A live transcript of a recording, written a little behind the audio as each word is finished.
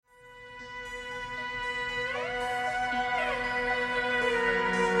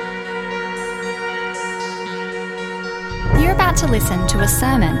about to listen to a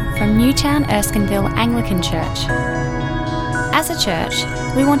sermon from Newtown Erskineville Anglican Church. As a church,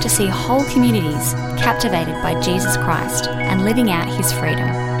 we want to see whole communities captivated by Jesus Christ and living out his freedom.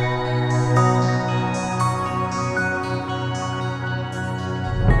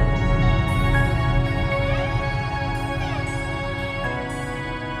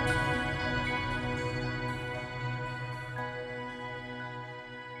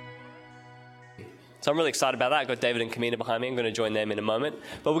 So I'm really excited about that. I've got David and Kamina behind me. I'm going to join them in a moment.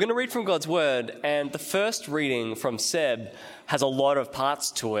 But we're going to read from God's Word, and the first reading from Seb has a lot of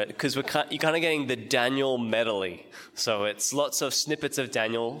parts to it because you're kind of getting the Daniel medley. So it's lots of snippets of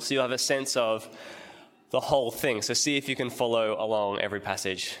Daniel, so you'll have a sense of the whole thing. So see if you can follow along every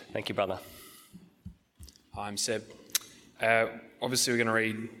passage. Thank you, brother. Hi, I'm Seb. Obviously, we're going to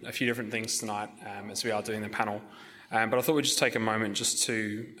read a few different things tonight as we are doing the panel. But I thought we'd just take a moment just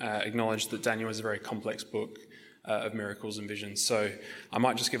to acknowledge that Daniel is a very complex book of miracles and visions. So I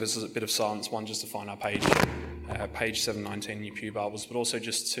might just give us a bit of silence, one, just to find our page 719 in your pew Bibles, but also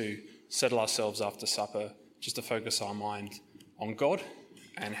just to settle ourselves after supper, just to focus our mind on God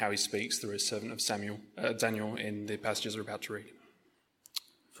and how he speaks through his servant of Daniel in the passages we're about to read.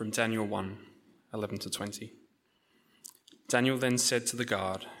 From Daniel 1, 11 to 20. Daniel then said to the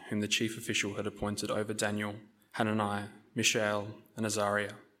guard, whom the chief official had appointed over Daniel, Hananiah, Mishael, and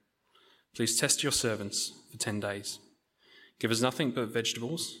Azariah, please test your servants for 10 days. Give us nothing but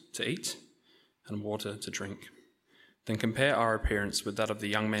vegetables to eat and water to drink. Then compare our appearance with that of the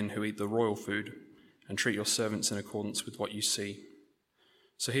young men who eat the royal food, and treat your servants in accordance with what you see.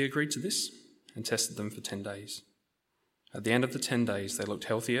 So he agreed to this and tested them for 10 days. At the end of the 10 days, they looked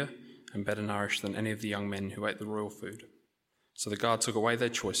healthier and better nourished than any of the young men who ate the royal food. So the guard took away their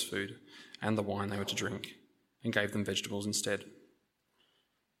choice food and the wine they were to drink, and gave them vegetables instead.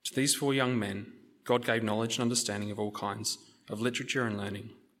 To these 4 young men, God gave knowledge and understanding of all kinds, of literature and learning,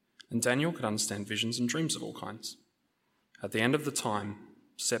 and Daniel could understand visions and dreams of all kinds. At the end of the time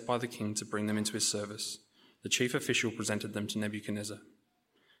set by the king to bring them into his service, the chief official presented them to Nebuchadnezzar.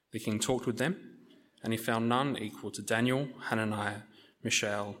 The king talked with them, and he found none equal to Daniel, Hananiah,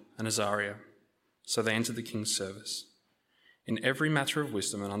 Mishael, and Azariah. So they entered the king's service. In every matter of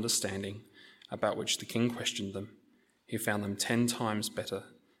wisdom and understanding, about which the king questioned them, he found them 10 times better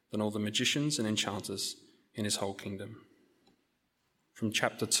than all the magicians and enchanters in his whole kingdom. From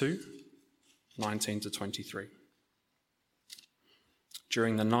chapter 2, 19 to 23.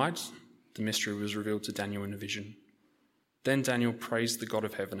 During the night, the mystery was revealed to Daniel in a vision. Then Daniel praised the God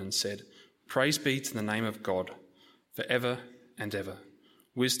of heaven and said, "Praise be to the name of God, forever and ever.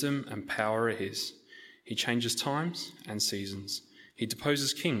 Wisdom and power are his. He changes times and seasons. He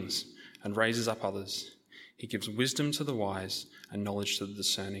deposes kings and raises up others. He gives wisdom to the wise and knowledge to the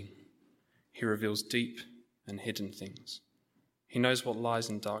discerning. He reveals deep and hidden things. He knows what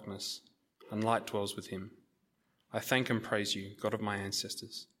lies in darkness, and light dwells with him. I thank and praise you, God of my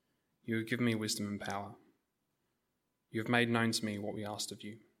ancestors. You have given me wisdom and power. You have made known to me what we asked of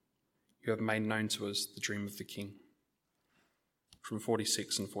you. You have made known to us the dream of the king." From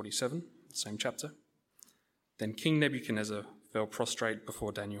 46 and 47, the same chapter. Then King Nebuchadnezzar fell prostrate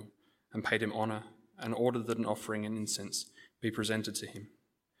before Daniel and paid him honour, and ordered that an offering and incense be presented to him.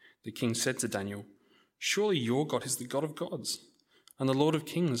 The king said to Daniel, "Surely your God is the God of gods, and the Lord of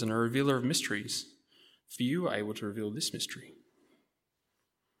kings, and a revealer of mysteries, for you are able to reveal this mystery."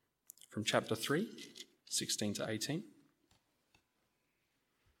 From chapter 3, 16 to 18.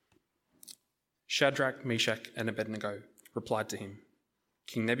 Shadrach, Meshach, and Abednego replied to him,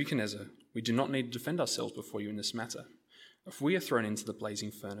 "King Nebuchadnezzar, we do not need to defend ourselves before you in this matter. If we are thrown into the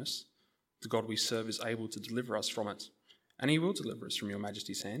blazing furnace, the God we serve is able to deliver us from it, and he will deliver us from your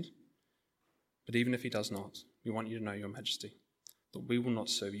majesty's hand. But even if he does not, we want you to know, your majesty, that we will not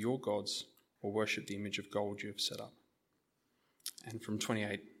serve your gods or worship the image of gold you have set up." And from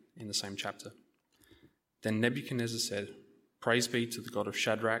 28 in the same chapter. Then Nebuchadnezzar said, "Praise be to the God of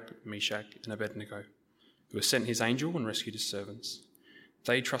Shadrach, Meshach, and Abednego, who has sent his angel and rescued his servants.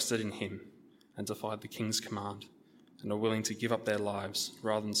 They trusted in him and defied the king's command, and are willing to give up their lives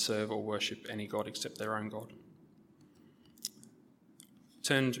rather than serve or worship any god except their own God."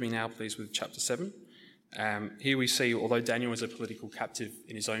 Turn to me now, please, with chapter 7. Here we see, although Daniel is a political captive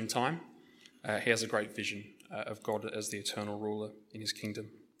in his own time, he has a great vision of God as the eternal ruler in his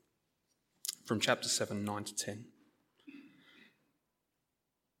kingdom. From chapter 7, 9 to 10.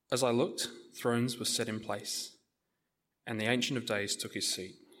 As I looked, thrones were set in place, and the Ancient of Days took his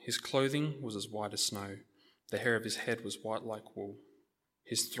seat. His clothing was as white as snow. The hair of his head was white like wool.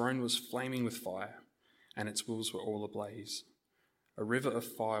 His throne was flaming with fire, and its wheels were all ablaze. A river of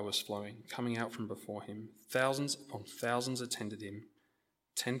fire was flowing, coming out from before him. Thousands upon thousands attended him.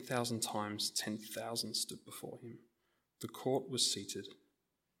 10,000 times 10,000 stood before him. The court was seated,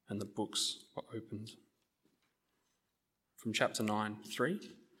 and the books were opened. From chapter 9, 3,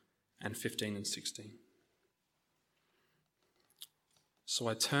 and 15 and 16. So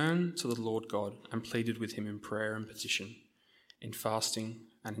I turned to the Lord God and pleaded with him in prayer and petition, in fasting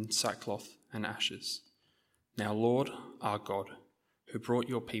and in sackcloth and ashes. Now, Lord, our God, who brought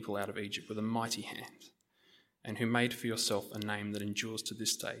your people out of Egypt with a mighty hand, and who made for yourself a name that endures to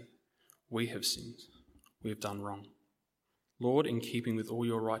this day, we have sinned, we have done wrong. Lord, in keeping with all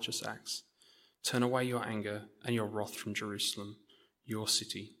your righteous acts, turn away your anger and your wrath from Jerusalem, your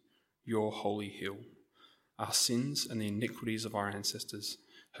city, your holy hill. Our sins and the iniquities of our ancestors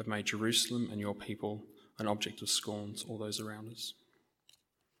have made Jerusalem and your people an object of scorn to all those around us.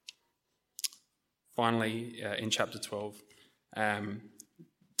 Finally, in chapter 12,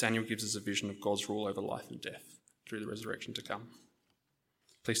 Daniel gives us a vision of God's rule over life and death through the resurrection to come.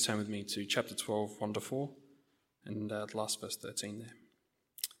 Please turn with me to chapter 12, 1-4, and the last verse 13 there.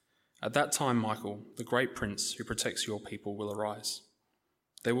 At that time, Michael, the great prince who protects your people, will arise.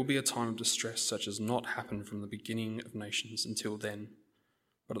 There will be a time of distress such as not happened from the beginning of nations until then.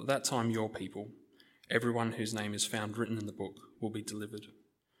 But at that time, your people, everyone whose name is found written in the book, will be delivered.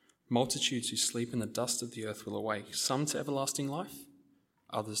 Multitudes who sleep in the dust of the earth will awake, some to everlasting life,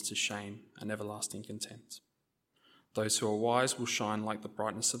 others to shame and everlasting contempt. Those who are wise will shine like the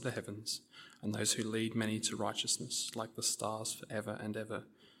brightness of the heavens, and those who lead many to righteousness like the stars forever and ever.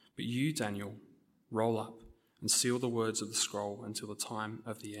 But you, Daniel, roll up and seal the words of the scroll until the time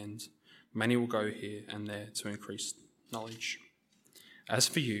of the end. Many will go here and there to increase knowledge. As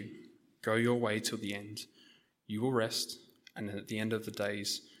for you, go your way till the end. You will rest, and at the end of the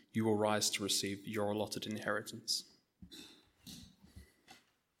days, you will rise to receive your allotted inheritance.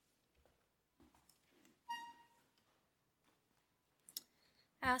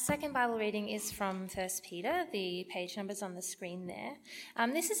 Our second Bible reading is from 1 Peter. The page number's on the screen there.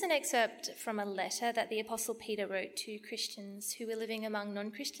 This is an excerpt from a letter that the Apostle Peter wrote to Christians who were living among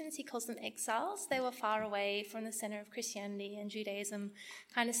non-Christians. He calls them exiles. They were far away from the centre of Christianity and Judaism,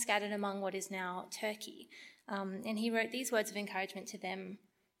 kind of scattered among what is now Turkey. And he wrote these words of encouragement to them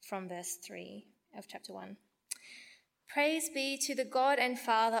from verse 3 of chapter 1. Praise be to the God and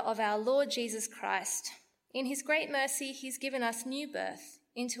Father of our Lord Jesus Christ. In his great mercy, he's given us new birth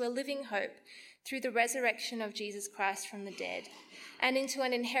into a living hope through the resurrection of Jesus Christ from the dead, and into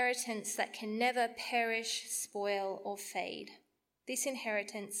an inheritance that can never perish, spoil, or fade. This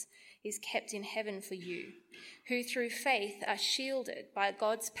inheritance is kept in heaven for you, who through faith are shielded by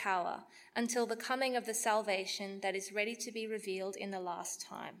God's power until the coming of the salvation that is ready to be revealed in the last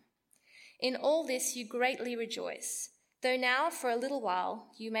time. In all this you greatly rejoice, though now for a little while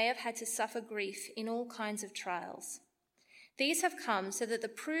you may have had to suffer grief in all kinds of trials. These have come so that the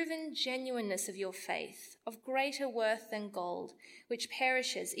proven genuineness of your faith, of greater worth than gold, which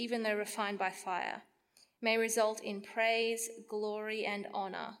perishes even though refined by fire, may result in praise, glory, and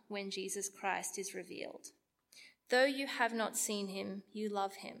honour when Jesus Christ is revealed. Though you have not seen him, you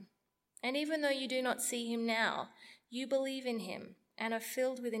love him. And even though you do not see him now, you believe in him and are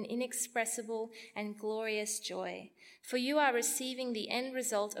filled with an inexpressible and glorious joy, for you are receiving the end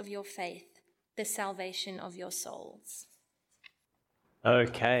result of your faith, the salvation of your souls.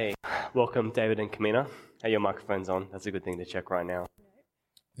 Okay, welcome David and Kamina. Are your microphones on? That's a good thing to check right now.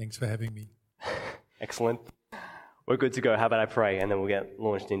 Thanks for having me. Excellent. We're good to go. How about I pray and then we'll get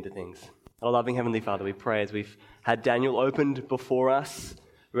launched into things. Our loving Heavenly Father, we pray as we've had Daniel opened before us,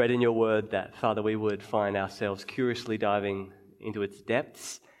 read in your word that, Father, we would find ourselves curiously diving into its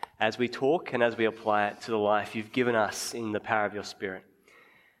depths as we talk and as we apply it to the life you've given us in the power of your Spirit.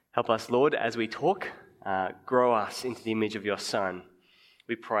 Help us, Lord, as we talk, grow us into the image of your Son.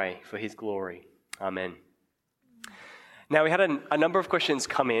 We pray for his glory. Amen. Now, we had a number of questions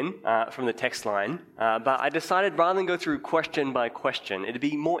come in from the text line, but I decided rather than go through question by question, it'd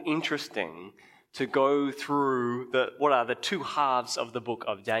be more interesting to go through what are the two halves of the book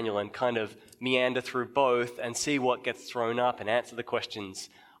of Daniel and kind of meander through both and see what gets thrown up and answer the questions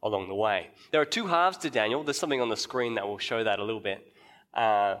along the way. There are two halves to Daniel. There's something on the screen that will show that a little bit.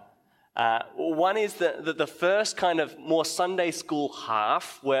 One is the first kind of more Sunday school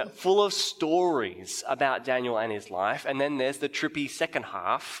half, where full of stories about Daniel and his life, and then there's the trippy second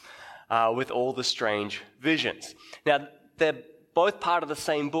half with all the strange visions. Now, they're both part of the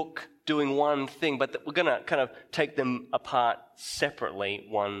same book doing one thing, but we're going to kind of take them apart separately,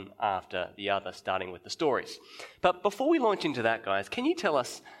 one after the other, starting with the stories. But before we launch into that, guys, can you tell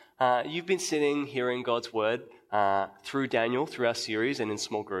us, you've been sitting, hearing God's word, through Daniel, through our series and in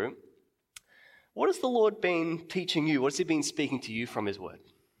small group. What has the Lord been teaching you? What has He been speaking to you from His Word?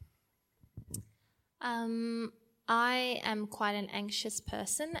 I am quite an anxious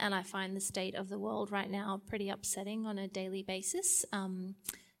person, and I find the state of the world right now pretty upsetting on a daily basis,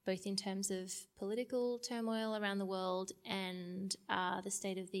 both in terms of political turmoil around the world and the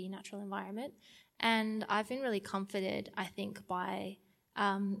state of the natural environment. And I've been really comforted, I think, by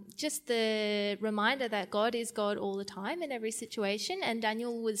just the reminder that God is God all the time in every situation. And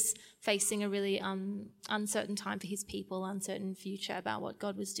Daniel was facing a really uncertain time for his people, uncertain future about what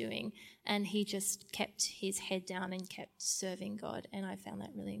God was doing. And he just kept his head down and kept serving God. And I found that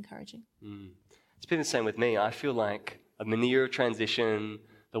really encouraging. It's been the same with me. I feel like I'm in a year of transition.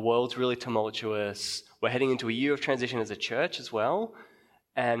 The world's really tumultuous. We're heading into a year of transition as a church as well.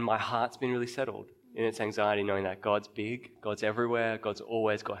 And my heart's been really settled in its anxiety, knowing that God's big, God's everywhere, God's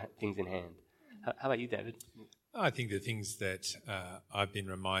always got things in hand. How about you, David? I think the things that I've been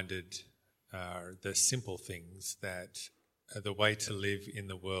reminded are the simple things that are the way to live in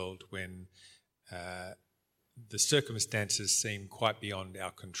the world when the circumstances seem quite beyond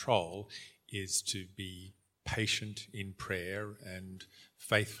our control is to be patient in prayer and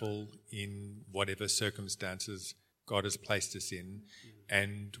faithful in whatever circumstances God has placed us in,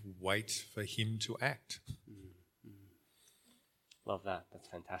 and wait for Him to act. Love that. That's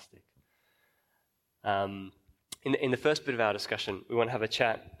fantastic. In the first bit of our discussion, we want to have a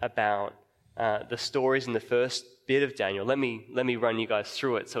chat about the stories in the first bit of Daniel. Let me run you guys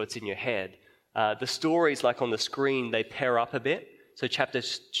through it so it's in your head. The stories, like on the screen, they pair up a bit. So chapter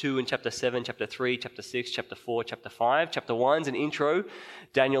 2 and chapter 7, chapter 3, chapter 6, chapter 4, chapter 5. Chapter 1's an intro,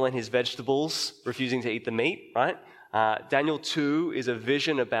 Daniel and his vegetables refusing to eat the meat, right? Daniel 2 is a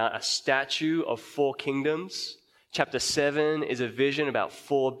vision about a statue of 4 kingdoms. Chapter 7 is a vision about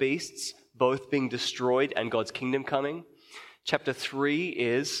 4 beasts, both being destroyed and God's kingdom coming. Chapter 3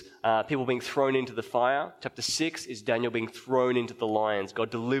 is people being thrown into the fire. Chapter 6 is Daniel being thrown into the lions, God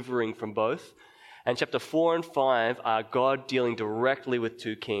delivering from both. And chapter 4 and 5 are God dealing directly with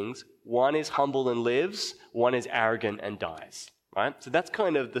 2 kings. One is humble and lives, one is arrogant and dies. Right? So that's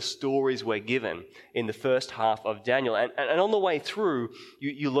kind of the stories we're given in the first half of Daniel. And on the way through,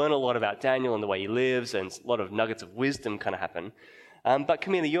 you learn a lot about Daniel and the way he lives, and a lot of nuggets of wisdom kind of happen. But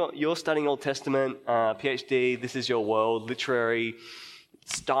Camila, you're studying Old Testament, PhD, this is your world, literary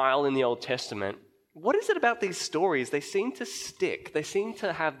style in the Old Testament. What is it about these stories? They seem to stick. They seem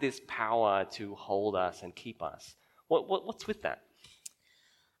to have this power to hold us and keep us. What's with that?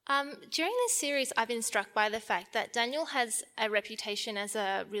 During this series, I've been struck by the fact that Daniel has a reputation as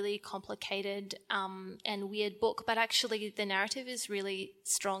a really complicated and weird book, but actually the narrative is really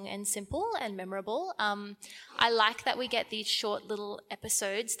strong and simple and memorable. I like that we get these short little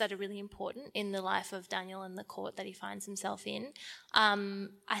episodes that are really important in the life of Daniel and the court that he finds himself in.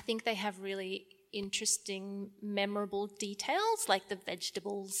 I think they have really interesting, memorable details, like the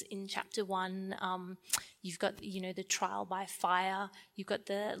vegetables in chapter 1. You've got, the trial by fire. You've got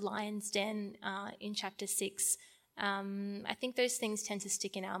the lion's den in chapter 6. I think those things tend to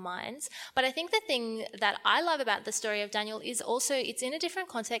stick in our minds. But I think the thing that I love about the story of Daniel is also it's in a different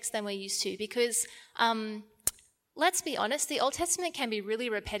context than we're used to, because let's be honest, the Old Testament can be really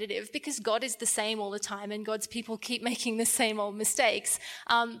repetitive because God is the same all the time and God's people keep making the same old mistakes.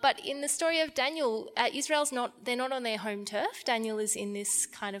 But in the story of Daniel, they're not on their home turf. Daniel is in this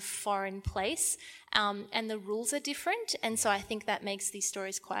kind of foreign place, and the rules are different. And so I think that makes these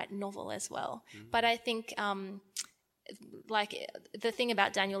stories quite novel as well. But I think the thing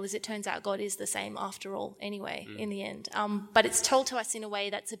about Daniel is it turns out God is the same after all anyway, in the end. But it's told to us in a way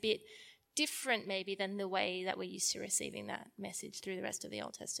that's a bit different maybe than the way that we're used to receiving that message through the rest of the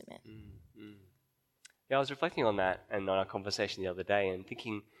Old Testament. Yeah, I was reflecting on that and on our conversation the other day and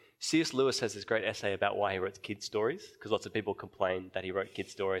thinking C.S. Lewis has this great essay about why he wrote kids' stories, because lots of people complained that he wrote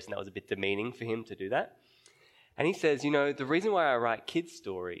kids' stories and that was a bit demeaning for him to do that. And he says, the reason why I write kids'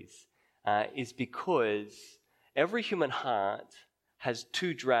 stories is because every human heart has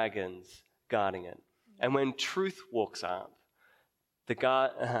 2 dragons guarding it. And when truth walks up,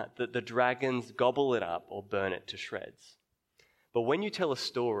 the dragons gobble it up or burn it to shreds. But when you tell a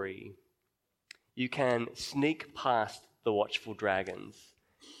story, you can sneak past the watchful dragons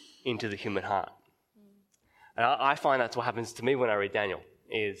into the human heart. And I find that's what happens to me when I read Daniel,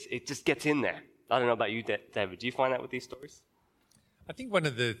 is it just gets in there. I don't know about you, David. Do you find that with these stories? I think one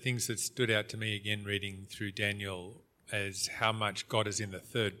of the things that stood out to me again reading through Daniel is how much God is in the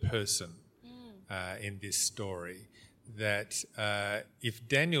third person in this story. That if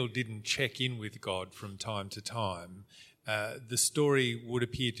Daniel didn't check in with God from time to time, the story would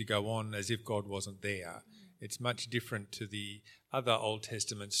appear to go on as if God wasn't there. It's much different to the other Old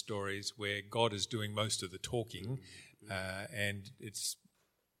Testament stories where God is doing most of the talking, and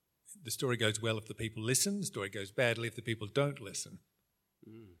the story goes well if the people listen, the story goes badly if the people don't listen.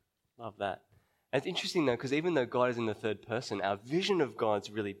 Love that. And it's interesting, though, because even though God is in the third person, our vision of God's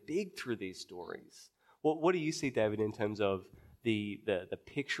really big through these stories. What do you see, David, in terms of the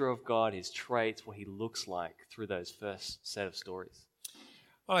picture of God, his traits, what he looks like through those first set of stories?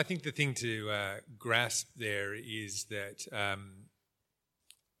 Well, I think the thing to grasp there is that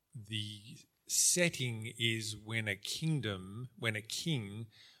the setting is when a king,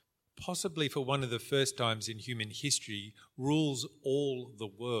 possibly for one of the first times in human history, rules all the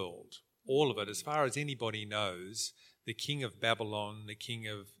world, all of it. As far as anybody knows, the king of Babylon, the king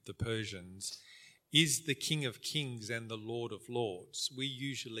of the Persians, is the King of Kings and the Lord of Lords. We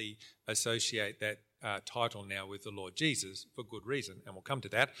usually associate that title now with the Lord Jesus for good reason, and we'll come to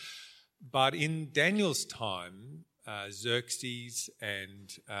that. But in Daniel's time, Xerxes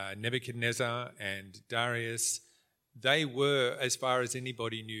and Nebuchadnezzar and Darius, they were, as far as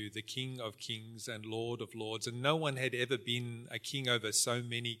anybody knew, the King of Kings and Lord of Lords, and no one had ever been a king over so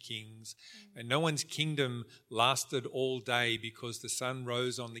many kings, and no one's kingdom lasted all day because the sun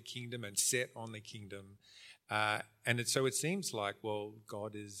rose on the kingdom and set on the kingdom. So it seems like, well,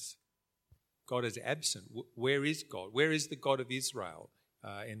 God is absent. Where is God? Where is the God of Israel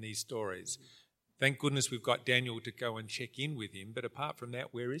in these stories? Thank goodness we've got Daniel to go and check in with him, but apart from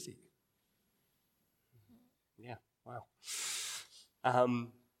that, where is he? Yeah. Wow.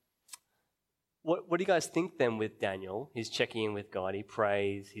 What do you guys think then with Daniel? He's checking in with God. He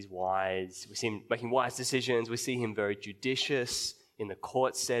prays. He's wise. We see him making wise decisions. We see him very judicious in the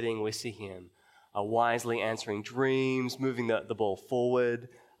court setting. We see him wisely answering dreams, moving the ball forward.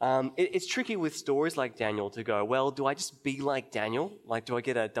 It's tricky with stories like Daniel to go, well, do I just be like Daniel? Like, do I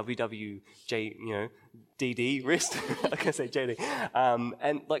get a WWJ, DD wrist? I was going to say JD.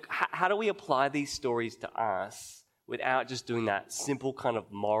 And like, how do we apply these stories to us without just doing that simple kind of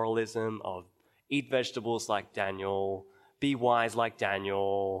moralism of eat vegetables like Daniel, be wise like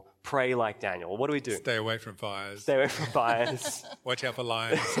Daniel, pray like Daniel? What do we do? Stay away from fires. Stay away from fires. Watch out for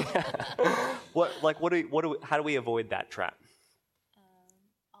lions. How do we avoid that trap?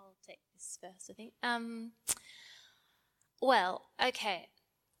 I'll take this first, I think. Well, okay.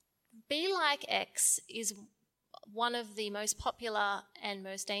 Be like X is one of the most popular and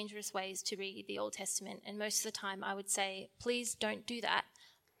most dangerous ways to read the Old Testament. And most of the time I would say, please don't do that.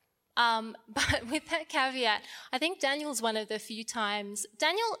 But with that caveat, I think Daniel's one of the few times.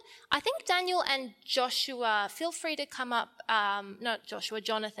 Daniel and Joshua, feel free to come up,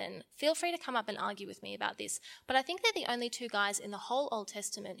 Jonathan, feel free to come up and argue with me about this. But I think they're the only two guys in the whole Old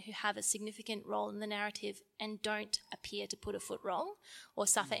Testament who have a significant role in the narrative and don't appear to put a foot wrong or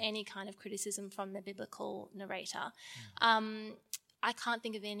suffer any kind of criticism from the biblical narrator. I can't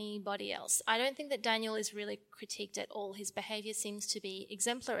think of anybody else. I don't think that Daniel is really critiqued at all. His behaviour seems to be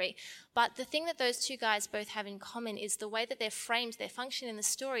exemplary. But the thing that those two guys both have in common is the way that they're framed, their function in the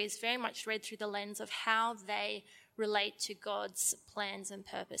story is very much read through the lens of how they relate to God's plans and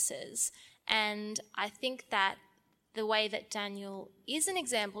purposes. And I think that the way that Daniel is an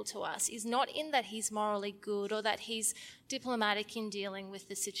example to us is not in that he's morally good or that he's diplomatic in dealing with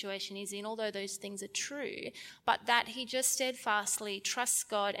the situation he's in, although those things are true, but that he just steadfastly trusts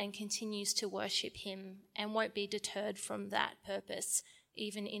God and continues to worship him and won't be deterred from that purpose,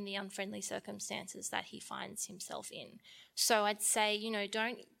 even in the unfriendly circumstances that he finds himself in. So I'd say,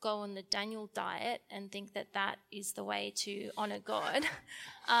 don't go on the Daniel diet and think that that is the way to honour God.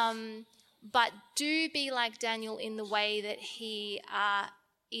 But do be like Daniel in the way that he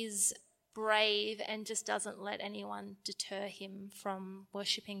is brave and just doesn't let anyone deter him from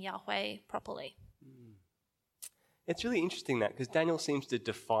worshipping Yahweh properly. It's really interesting that, because Daniel seems to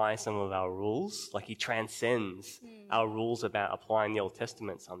defy some of our rules. Like, he transcends our rules about applying the Old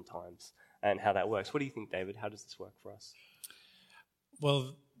Testament sometimes and how that works. What do you think, David? How does this work for us?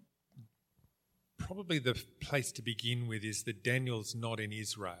 Well, probably the place to begin with is that Daniel's not in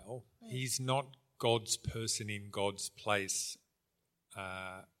Israel. He's not God's person in God's place,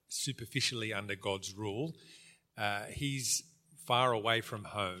 superficially under God's rule. He's far away from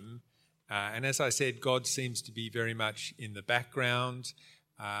home. And as I said, God seems to be very much in the background.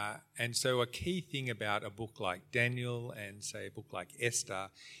 And so a key thing about a book like Daniel and, say, a book like Esther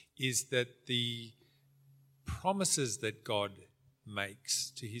is that the promises that God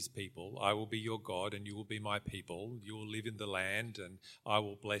makes to his people, I will be your God and you will be my people, you will live in the land and I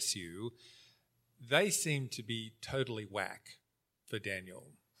will bless you, they seem to be totally whack for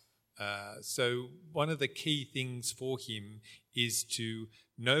Daniel. So one of the key things for him is to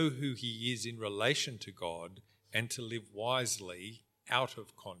know who he is in relation to God and to live wisely out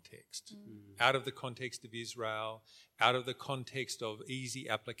of context, out of the context of Israel, out of the context of easy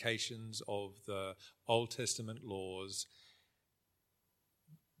applications of the Old Testament laws.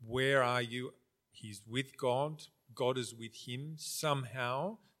 Where are you? He's with God. God is with him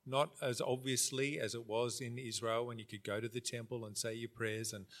somehow, not as obviously as it was in Israel when you could go to the temple and say your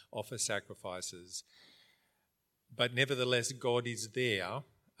prayers and offer sacrifices. But nevertheless, God is there,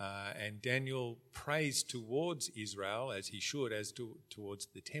 and Daniel prays towards Israel, as he should, towards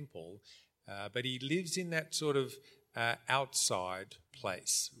the temple, but he lives in that sort of outside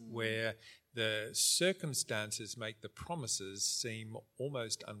place where the circumstances make the promises seem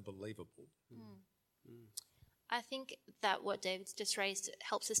almost unbelievable. I think that what David's just raised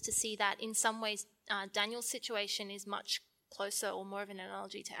helps us to see that in some ways Daniel's situation is much closer or more of an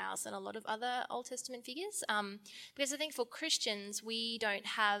analogy to ours than a lot of other Old Testament figures. Because I think for Christians, we don't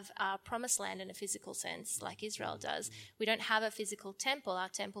have a promised land in a physical sense like Israel does. We don't have a physical temple. Our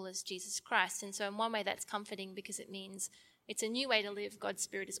temple is Jesus Christ. And so in one way that's comforting because it means it's a new way to live. God's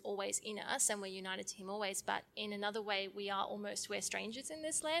Spirit is always in us and we're united to him always. But in another way, we're strangers in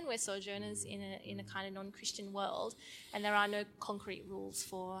this land. We're sojourners in a kind of non-Christian world. And there are no concrete rules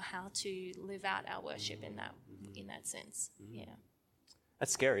for how to live out our worship in that sense. Yeah.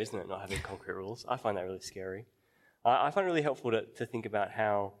 That's scary, isn't it, not having concrete rules? I find that really scary. I find it really helpful to think about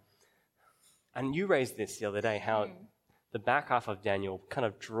how, and you raised this the other day, how the back half of Daniel kind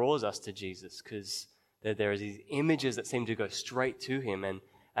of draws us to Jesus because there are these images that seem to go straight to him,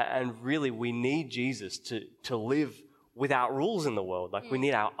 and really we need Jesus to live without rules in the world. Like we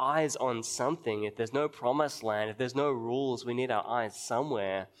need our eyes on something. If there's no promised land, if there's no rules, we need our eyes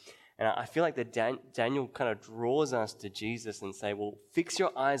somewhere. And I feel like that Daniel kind of draws us to Jesus and say, well, fix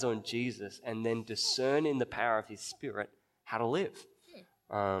your eyes on Jesus and then discern in the power of his Spirit how to live.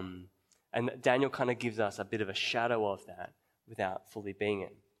 And Daniel kind of gives us a bit of a shadow of that without fully being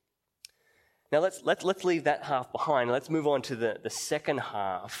it. Now let's leave that half behind. Let's move on to the second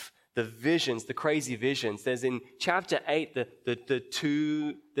half, the visions, the crazy visions. There's in chapter 8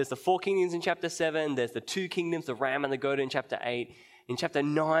 there's the 4 kingdoms in chapter 7. There's the 2 kingdoms, the ram and the goat in chapter 8. In chapter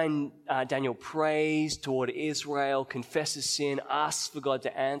 9, Daniel prays toward Israel, confesses sin, asks for God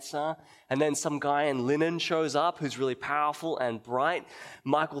to answer. And then some guy in linen shows up who's really powerful and bright.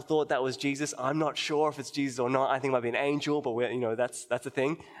 Michael thought that was Jesus. I'm not sure if it's Jesus or not. I think it might be an angel, but that's a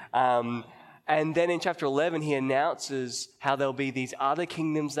thing. And then in chapter 11, he announces how there'll be these other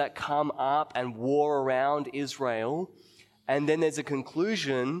kingdoms that come up and war around Israel. And then there's a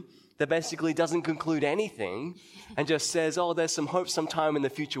conclusion that basically doesn't conclude anything and just says, oh, there's some hope sometime in the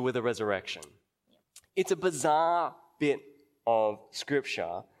future with a resurrection. It's a bizarre bit of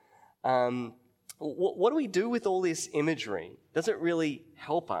scripture. What do we do with all this imagery? Does it really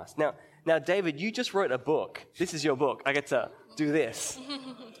help us? Now, David, you just wrote a book. This is your book. I get to do this.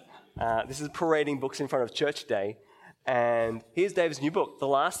 This is parading books in front of church day. And here's David's new book, The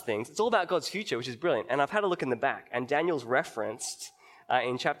Last Things. It's all about God's future, which is brilliant. And I've had a look in the back. And Daniel's referenced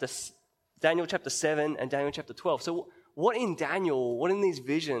in Daniel chapter 7 and Daniel chapter 12. So what in Daniel, what in these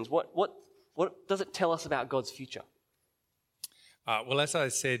visions, what does it tell us about God's future? Well, as I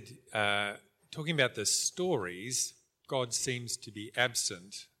said, talking about the stories, God seems to be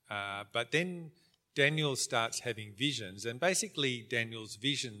absent. But then Daniel starts having visions. And basically, Daniel's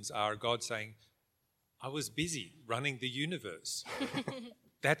visions are God saying, I was busy running the universe.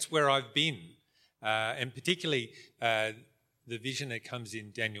 That's where I've been. And particularly the vision that comes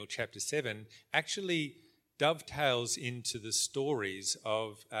in Daniel chapter 7 actually dovetails into the stories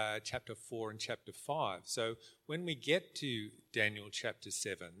of chapter 4 and chapter 5. So when we get to Daniel chapter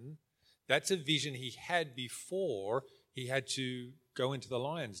 7, that's a vision he had before he had to go into the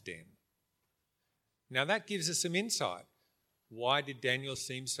lion's den. Now that gives us some insight. Why did Daniel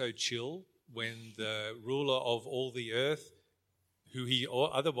seem so chill when the ruler of all the earth, who he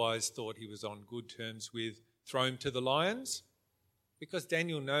otherwise thought he was on good terms with, throw him to the lions? Because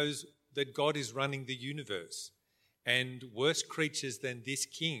Daniel knows that God is running the universe. And worse creatures than this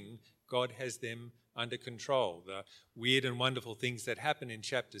king, God has them under control. The weird and wonderful things that happen in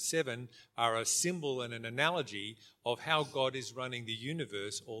chapter 7 are a symbol and an analogy of how God is running the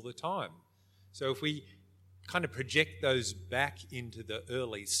universe all the time. So if we kind of project those back into the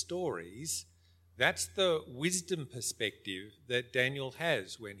early stories, that's the wisdom perspective that Daniel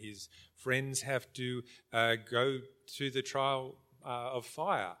has when his friends have to go through the trial of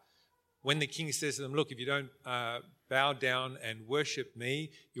fire. When the king says to them, look, if you don't bow down and worship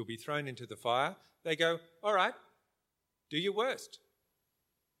me, you'll be thrown into the fire. They go, all right, do your worst.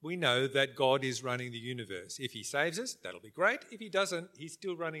 we know that God is running the universe. If he saves us, that'll be great. If he doesn't, he's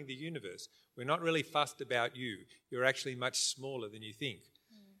still running the universe. We're not really fussed about you. You're actually much smaller than you think.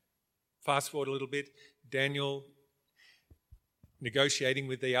 Fast forward a little bit, Daniel negotiating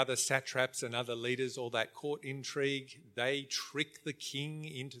with the other satraps and other leaders, all that court intrigue. They trick the king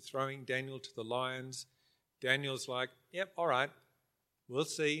into throwing Daniel to the lions. Daniel's like, yep, all right, we'll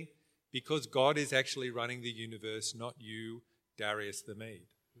see, because God is actually running the universe, not you, Darius the Mede.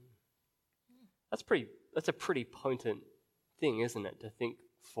 That's a pretty potent thing, isn't it, to think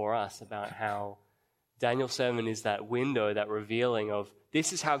for us about how Daniel 7 is that window, that revealing of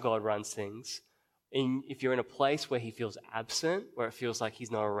this is how God runs things. If you're in a place where he feels absent, where it feels like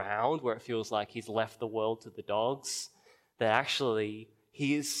he's not around, where it feels like he's left the world to the dogs, that actually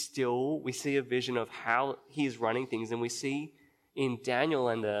he is still, we see a vision of how he is running things, and we see in Daniel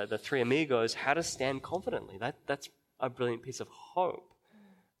and the three amigos how to stand confidently. That's a brilliant piece of hope.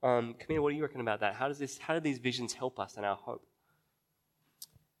 Camina, what do you reckon about that? How do these visions help us in our hope?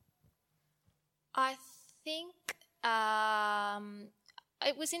 I think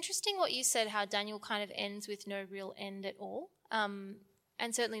it was interesting what you said, how Daniel kind of ends with no real end at all. And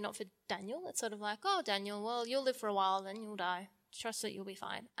certainly not for Daniel. It's sort of like, oh, Daniel, well, you'll live for a while, then you'll die. Trust that you'll be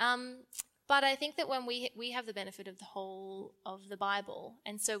fine. But I think that when we have the benefit of the whole of the Bible,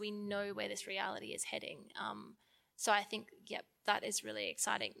 and so we know where this reality is heading. So I think, yep, that is really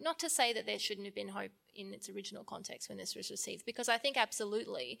exciting. Not to say that there shouldn't have been hope in its original context when this was received, because I think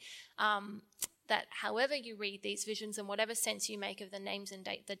absolutely that however you read these visions and whatever sense you make of the names and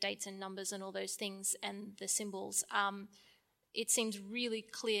the dates and numbers and all those things and the symbols, it seems really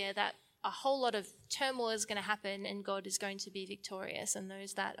clear that a whole lot of turmoil is going to happen and God is going to be victorious, and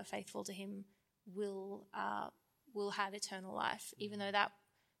those that are faithful to him will have eternal life, even though that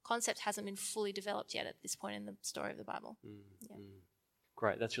concept hasn't been fully developed yet at this point in the story of the Bible.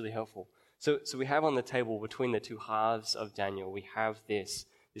 Great, that's really helpful. So we have on the table, between the two halves of Daniel, we have this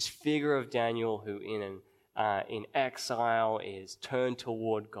figure of Daniel who in exile is turned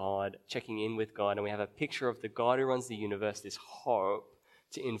toward God, checking in with God, and we have a picture of the God who runs the universe, this hope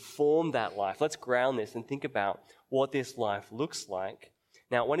to inform that life. Let's ground this and think about what this life looks like.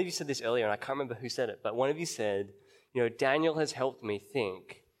 Now, one of you said this earlier, and I can't remember who said it, but one of you said, Daniel has helped me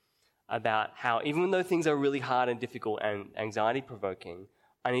think about how even though things are really hard and difficult and anxiety-provoking,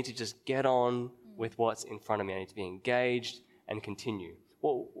 I need to just get on with what's in front of me. I need to be engaged and continue.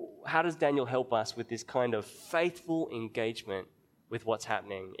 Well, how does Daniel help us with this kind of faithful engagement with what's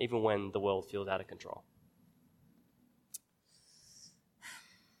happening, even when the world feels out of control?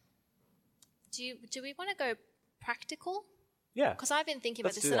 Do we want to go practical? Yeah. Because I've been thinking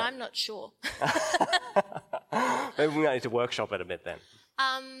about this and I'm not sure. Maybe we might need to workshop it a bit then.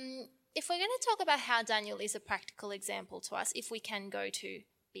 If we're going to talk about how Daniel is a practical example to us, if we can go to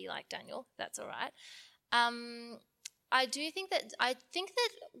be like Daniel, that's all right. I think that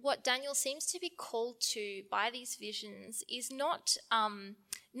what Daniel seems to be called to by these visions is not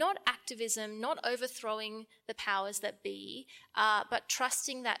activism, not overthrowing the powers that be, but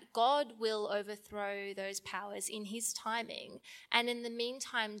trusting that God will overthrow those powers in his timing. And in the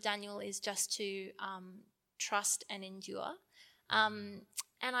meantime, Daniel is just to trust and endure.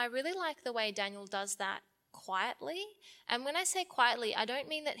 And I really like the way Daniel does that quietly. And when I say quietly, I don't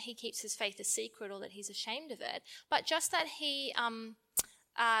mean that he keeps his faith a secret or that he's ashamed of it, but just that he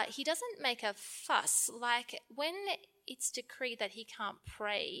doesn't make a fuss. Like when it's decreed that he can't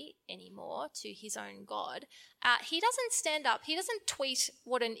pray anymore to his own God, he doesn't stand up, he doesn't tweet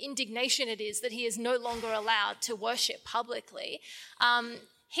what an indignation it is that he is no longer allowed to worship publicly.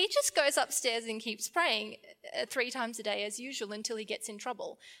 He just goes upstairs and keeps praying 3 times a day as usual until he gets in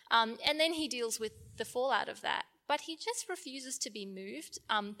trouble. And then he deals with the fallout of that. But he just refuses to be moved,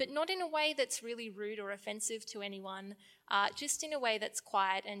 but not in a way that's really rude or offensive to anyone, just in a way that's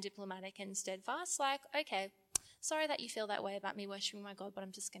quiet and diplomatic and steadfast, like, okay, sorry that you feel that way about me worshipping my God, but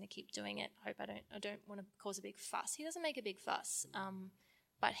I'm just going to keep doing it. I don't want to cause a big fuss. He doesn't make a big fuss,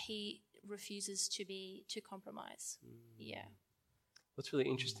 but he refuses to compromise. Yeah. What's really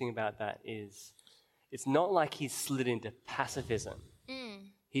interesting about that is it's not like he's slid into pacifism.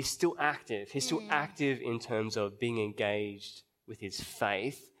 He's still active. He's still active in terms of being engaged with his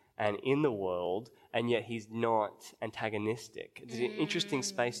faith and in the world, and yet he's not antagonistic. It's an interesting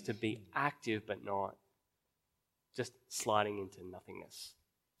space to be active but not just sliding into nothingness.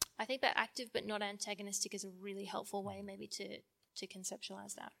 I think that active but not antagonistic is a really helpful way maybe to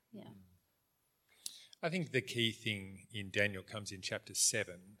conceptualize that. Yeah. I think the key thing in Daniel comes in chapter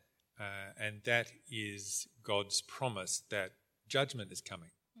 7, and that is God's promise that judgment is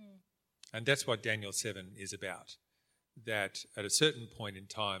coming. And that's what Daniel 7 is about, that at a certain point in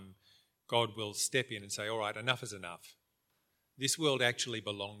time, God will step in and say, all right, enough is enough. This world actually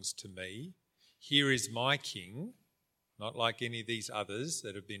belongs to me. Here is my king, not like any of these others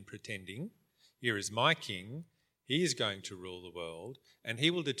that have been pretending. Here is my king. He is going to rule the world, and he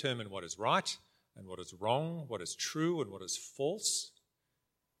will determine what is right and what is wrong, what is true and what is false.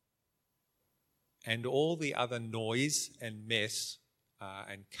 And all the other noise and mess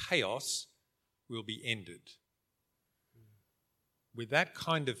and chaos will be ended. With that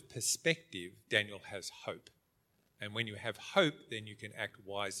kind of perspective, Daniel has hope. And when you have hope, then you can act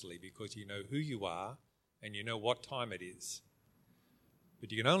wisely because you know who you are and you know what time it is.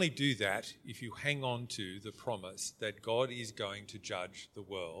 But you can only do that if you hang on to the promise that God is going to judge the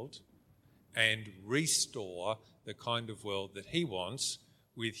world and restore the kind of world that he wants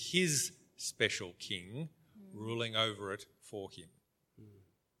with his special king ruling over it for him.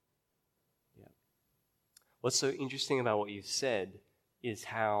 Yeah. What's so interesting about what you've said is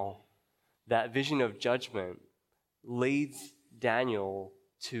how that vision of judgment leads Daniel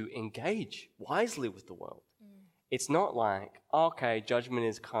to engage wisely with the world. It's not like, okay, judgment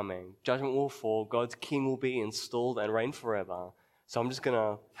is coming, judgment will fall, God's king will be installed and reign forever, so I'm just going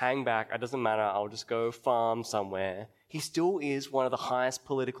to hang back, it doesn't matter, I'll just go farm somewhere. He still is one of the highest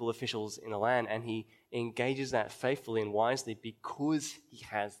political officials in the land, and he engages that faithfully and wisely because he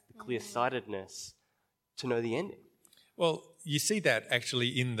has the clear-sightedness to know the ending. Well, you see that actually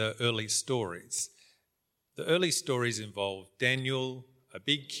in the early stories. The early stories involve Daniel, a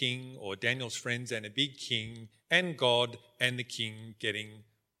big king, or Daniel's friends and a big king, and God and the king getting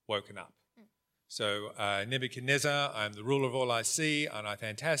woken up. So Nebuchadnezzar, I'm the ruler of all I see, aren't I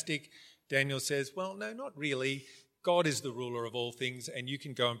fantastic? Daniel says, well, no, not really. God is the ruler of all things, and you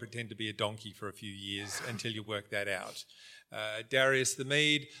can go and pretend to be a donkey for a few years until you work that out. Darius the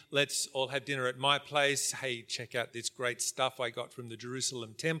Mede, let's all have dinner at my place. Hey, check out this great stuff I got from the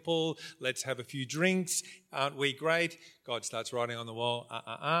Jerusalem temple. Let's have a few drinks. Aren't we great? God starts writing on the wall,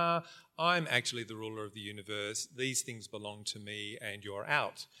 I'm actually the ruler of the universe. These things belong to me and you're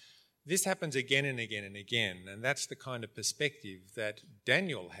out. This happens again and again and again, and that's the kind of perspective that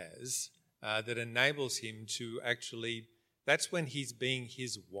Daniel has that enables him to actually, that's when he's being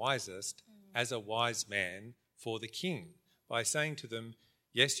his wisest as a wise man for the king, by saying to them,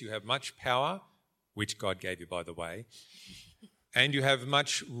 yes, you have much power, which God gave you, by the way, and you have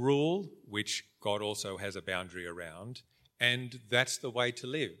much rule, which God also has a boundary around, and that's the way to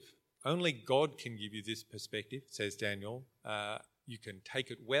live. Only God can give you this perspective, says Daniel. You can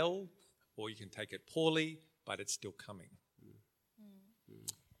take it well or you can take it poorly, but it's still coming.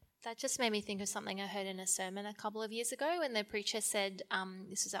 That just made me think of something I heard in a sermon a couple of years ago when the preacher said,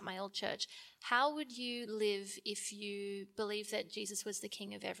 this was at my old church, how would you live if you believed that Jesus was the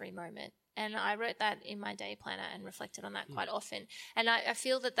king of every moment? And I wrote that in my day planner and reflected on that quite often. And I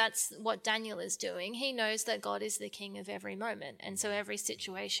feel that that's what Daniel is doing. He knows that God is the king of every moment. And so every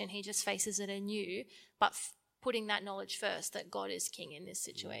situation, he just faces it anew, but putting that knowledge first, that God is king in this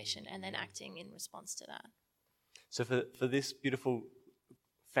situation, and then acting in response to that. So for this beautiful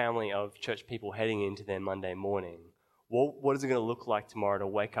family of church people heading into their Monday morning, what is it going to look like tomorrow to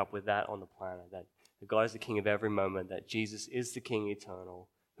wake up with that on the planner, that God is the king of every moment, that Jesus is the king eternal,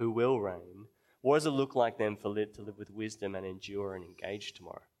 who will reign? What does it look like then to live with wisdom and endure and engage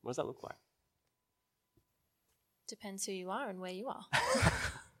tomorrow? What does that look like? Depends who you are and where you are.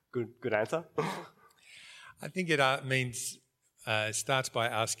 Good answer. I think it starts by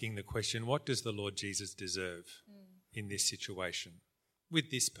asking the question, what does the Lord Jesus deserve in this situation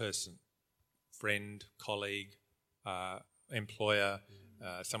with this person, friend, colleague, employer,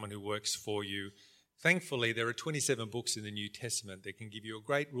 someone who works for you? Thankfully, there are 27 books in the New Testament that can give you a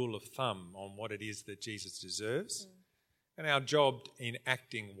great rule of thumb on what it is that Jesus deserves. And our job in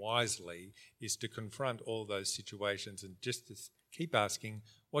acting wisely is to confront all those situations and just to keep asking,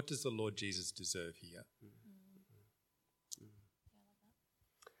 what does the Lord Jesus deserve here?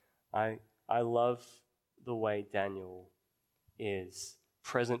 I love the way Daniel is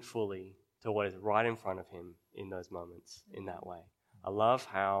present fully to what is right in front of him in those moments, in that way. I love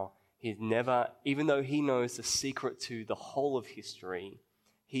how he's never, even though he knows the secret to the whole of history,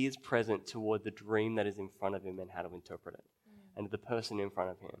 he is present toward the dream that is in front of him and how to interpret it, and the person in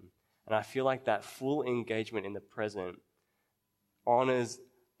front of him. And I feel like that full engagement in the present honors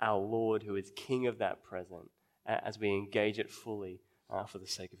our Lord, who is king of that present, as we engage it fully for the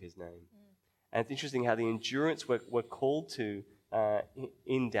sake of his name. And it's interesting how the endurance we're called to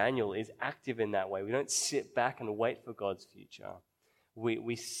in Daniel is active in that way. We don't sit back and wait for God's future.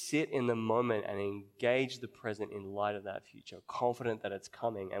 We sit in the moment and engage the present in light of that future, confident that it's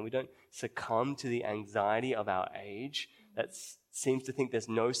coming, and we don't succumb to the anxiety of our age that seems to think there's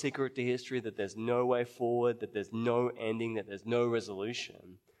no secret to history, that there's no way forward, that there's no ending, that there's no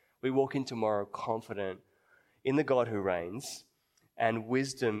resolution. We walk in tomorrow confident in the God who reigns, and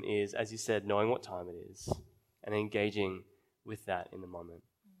wisdom is, as you said, knowing what time it is and engaging with that in the moment.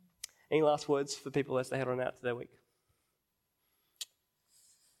 Any last words for people as they head on out to their week?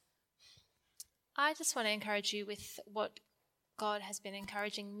 I just want to encourage you with what God has been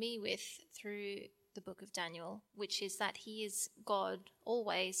encouraging me with through the book of Daniel, which is that he is God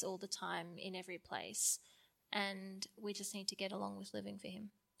always, all the time, in every place. And we just need to get along with living for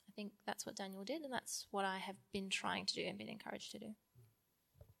him. I think that's what Daniel did, and that's what I have been trying to do and been encouraged to do.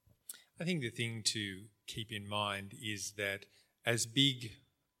 I think the thing to keep in mind is that as big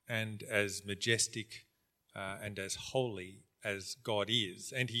and as majestic and as holy as God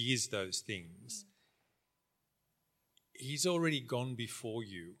is, and he is those things, he's already gone before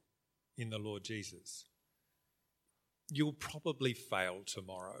you in the Lord Jesus. You'll probably fail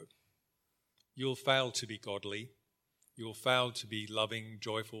tomorrow. You'll fail to be godly. You'll fail to be loving,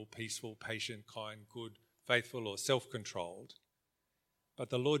 joyful, peaceful, patient, kind, good, faithful, or self-controlled. But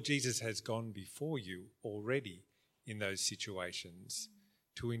the Lord Jesus has gone before you already in those situations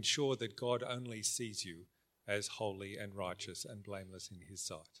to ensure that God only sees you as holy and righteous and blameless in his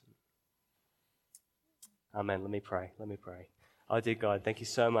sight. Amen. Let me pray. Oh, dear God, thank you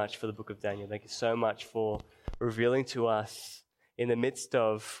so much for the book of Daniel. Thank you so much for revealing to us in the midst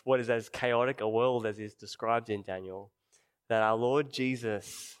of what is as chaotic a world as is described in Daniel, that our Lord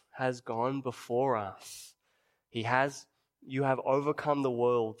Jesus has gone before us. You have overcome the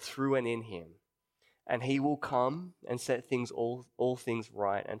world through and in him, and he will come and set all things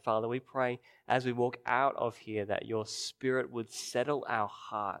right. And Father, we pray as we walk out of here that your Spirit would settle our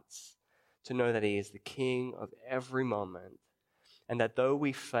hearts to know that he is the King of every moment, and that though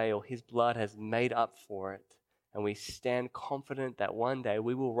we fail, his blood has made up for it, and we stand confident that one day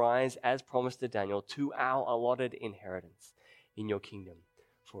we will rise, as promised to Daniel, to our allotted inheritance in your kingdom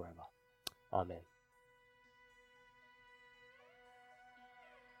forever. Amen.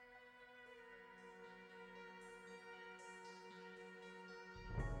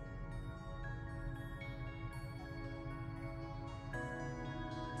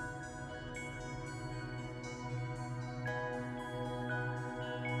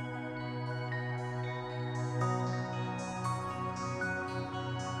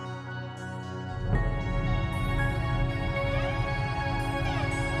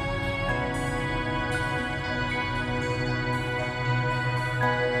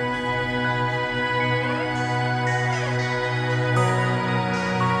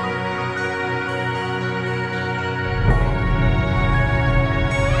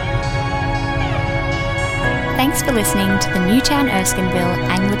 Thanks for listening to the Newtown Erskineville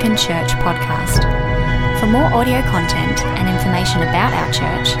Anglican Church podcast. For more audio content and information about our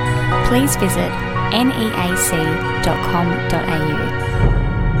church, please visit neac.com.au.